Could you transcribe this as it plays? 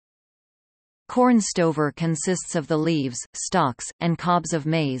Corn stover consists of the leaves, stalks, and cobs of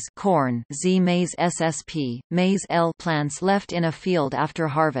maize corn Z maize SSP, maize L plants left in a field after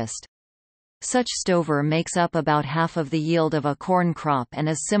harvest. Such stover makes up about half of the yield of a corn crop and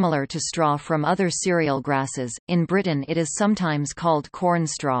is similar to straw from other cereal grasses. In Britain it is sometimes called corn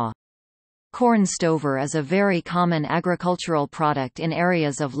straw. Corn stover is a very common agricultural product in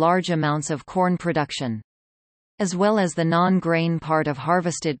areas of large amounts of corn production. As well as the non-grain part of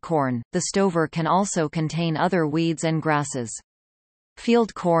harvested corn, the stover can also contain other weeds and grasses.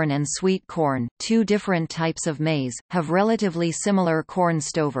 Field corn and sweet corn, two different types of maize, have relatively similar corn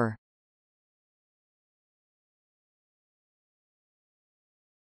stover.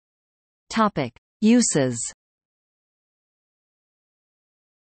 Topic: Uses.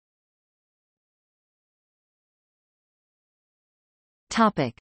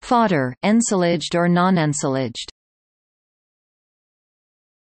 Topic: Fodder, ensilaged or non-ensilaged.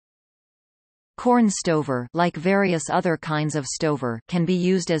 Corn stover, like various other kinds of stover, can be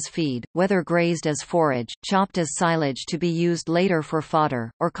used as feed, whether grazed as forage, chopped as silage to be used later for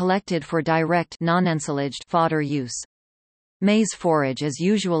fodder, or collected for direct non-ensilaged fodder use. Maize forage is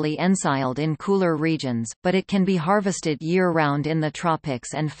usually ensiled in cooler regions, but it can be harvested year-round in the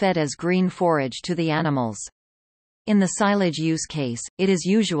tropics and fed as green forage to the animals. In the silage use case, it is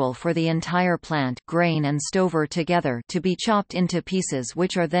usual for the entire plant, grain and stover together, to be chopped into pieces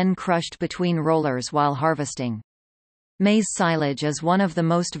which are then crushed between rollers while harvesting. Maize silage is one of the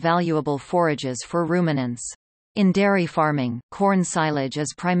most valuable forages for ruminants. In dairy farming, corn silage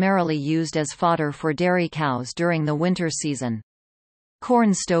is primarily used as fodder for dairy cows during the winter season.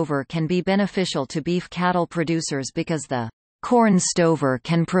 Corn stover can be beneficial to beef cattle producers because the corn stover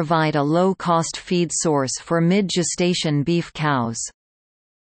can provide a low-cost feed source for mid-gestation beef cows.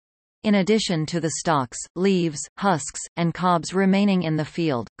 In addition to the stalks, leaves, husks, and cobs remaining in the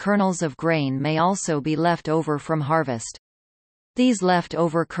field, kernels of grain may also be left over from harvest. These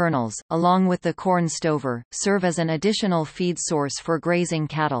left-over kernels, along with the corn stover, serve as an additional feed source for grazing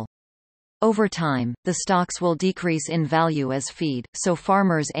cattle. Over time, the stalks will decrease in value as feed, so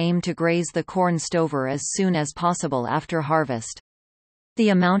farmers aim to graze the corn stover as soon as possible after harvest. The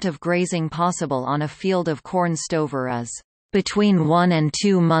amount of grazing possible on a field of corn stover is between 1 and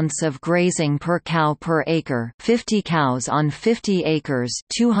 2 months of grazing per cow per acre, 50 cows on 50 acres,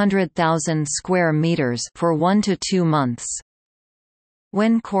 200,000 square meters for 1 to 2 months.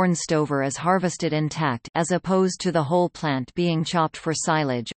 When corn stover is harvested intact as opposed to the whole plant being chopped for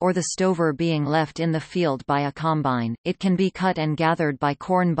silage, or the stover being left in the field by a combine, it can be cut and gathered by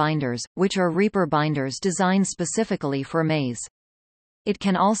corn binders, which are reaper binders designed specifically for maize. It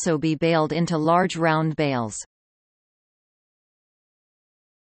can also be baled into large round bales.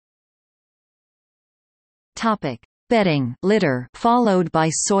 Bedding, litter, followed by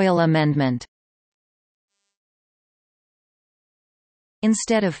soil amendment.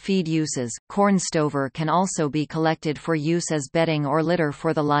 Instead of feed uses, corn stover can also be collected for use as bedding or litter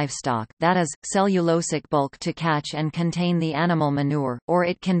for the livestock, that is, cellulosic bulk to catch and contain the animal manure, or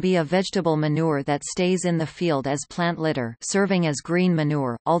it can be a vegetable manure that stays in the field as plant litter, serving as green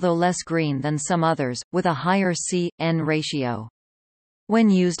manure, although less green than some others, with a higher C/N ratio.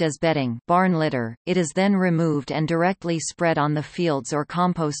 When used as bedding, barn litter, it is then removed and directly spread on the fields or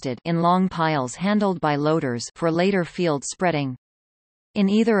composted in long piles handled by loaders for later field spreading. In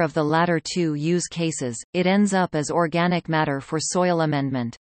either of the latter two use cases, it ends up as organic matter for soil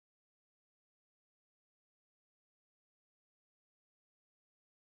amendment.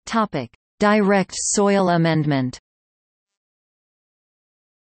 Direct soil amendment.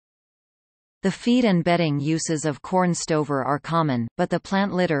 The feed and bedding uses of corn stover are common, but the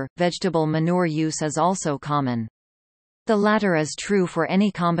plant litter, vegetable manure use is also common. The latter is true for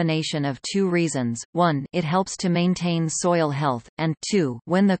any combination of two reasons: 1, it helps to maintain soil health, and 2,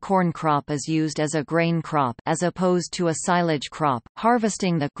 when the corn crop is used as a grain crop as opposed to a silage crop,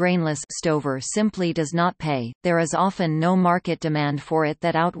 harvesting the grainless stover simply does not pay. There is often no market demand for it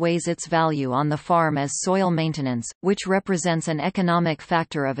that outweighs its value on the farm as soil maintenance, which represents an economic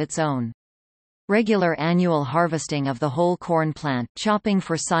factor of its own. Regular annual harvesting of the whole corn plant, chopping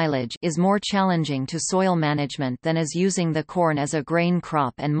for silage, is more challenging to soil management than is using the corn as a grain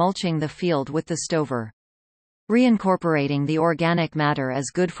crop and mulching the field with the stover. Reincorporating the organic matter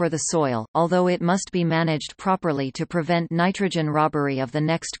is good for the soil, although it must be managed properly to prevent nitrogen robbery of the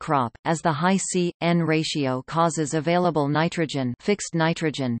next crop, as the high C/N ratio causes available nitrogen, fixed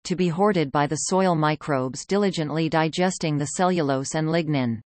nitrogen to be hoarded by the soil microbes diligently digesting the cellulose and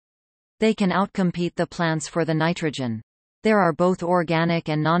lignin. They can outcompete the plants for the nitrogen. There are both organic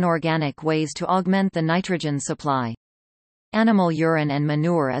and non-organic ways to augment the nitrogen supply. Animal urine and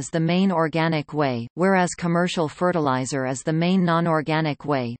manure is the main organic way, whereas commercial fertilizer is the main non-organic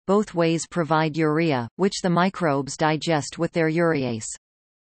way. Both ways provide urea, which the microbes digest with their urease.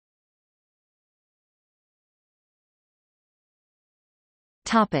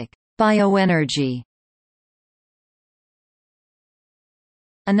 Topic: Bioenergy.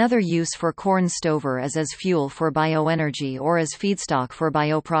 Another use for corn stover is as fuel for bioenergy or as feedstock for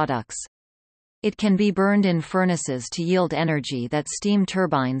bioproducts. It can be burned in furnaces to yield energy that steam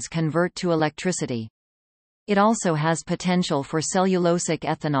turbines convert to electricity. It also has potential for cellulosic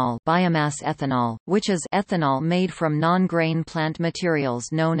ethanol, biomass ethanol, which is ethanol made from non-grain plant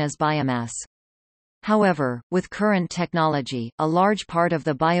materials known as biomass. However, with current technology, a large part of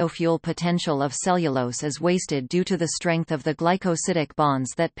the biofuel potential of cellulose is wasted due to the strength of the glycosidic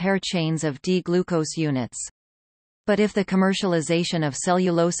bonds that pair chains of D-glucose units. But if the commercialization of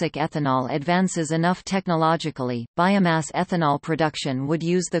cellulosic ethanol advances enough technologically, biomass ethanol production would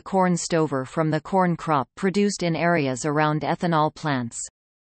use the corn stover from the corn crop produced in areas around ethanol plants.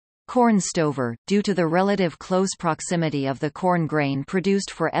 Corn stover, due to the relative close proximity of the corn grain produced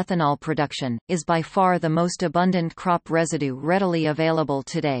for ethanol production, is by far the most abundant crop residue readily available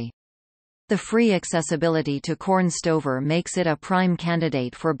today. The free accessibility to corn stover makes it a prime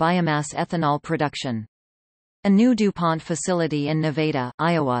candidate for biomass ethanol production. A new DuPont facility in Nevada,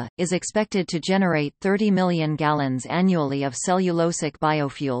 Iowa, is expected to generate 30 million gallons annually of cellulosic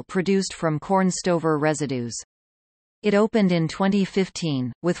biofuel produced from corn stover residues. It opened in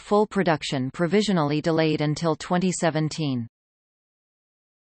 2015, with full production provisionally delayed until 2017.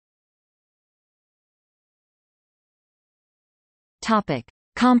 Topic: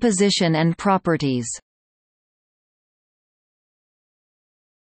 Composition and properties.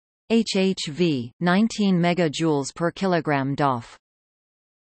 HHV 19 megajoules per kilogram DOF.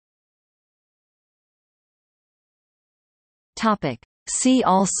 Topic: See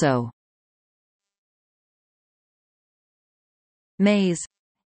also: maize,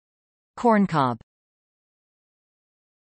 corncob.